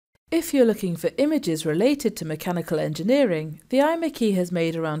If you're looking for images related to mechanical engineering, the iMechie has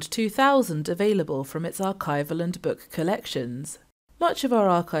made around 2,000 available from its archival and book collections. Much of our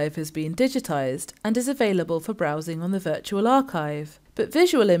archive has been digitised and is available for browsing on the Virtual Archive, but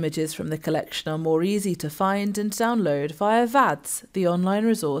visual images from the collection are more easy to find and download via VADS, the online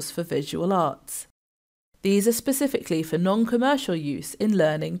resource for visual arts. These are specifically for non-commercial use in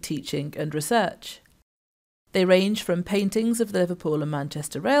learning, teaching and research. They range from paintings of the Liverpool and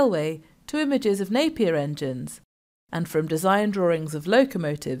Manchester Railway to images of Napier engines, and from design drawings of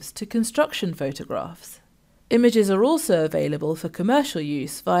locomotives to construction photographs. Images are also available for commercial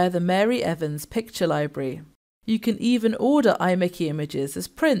use via the Mary Evans Picture Library. You can even order iMechie images as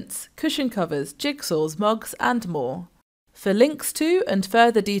prints, cushion covers, jigsaws, mugs and more. For links to and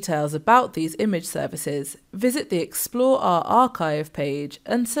further details about these image services, visit the Explore Our Archive page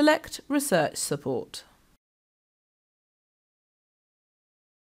and select Research Support.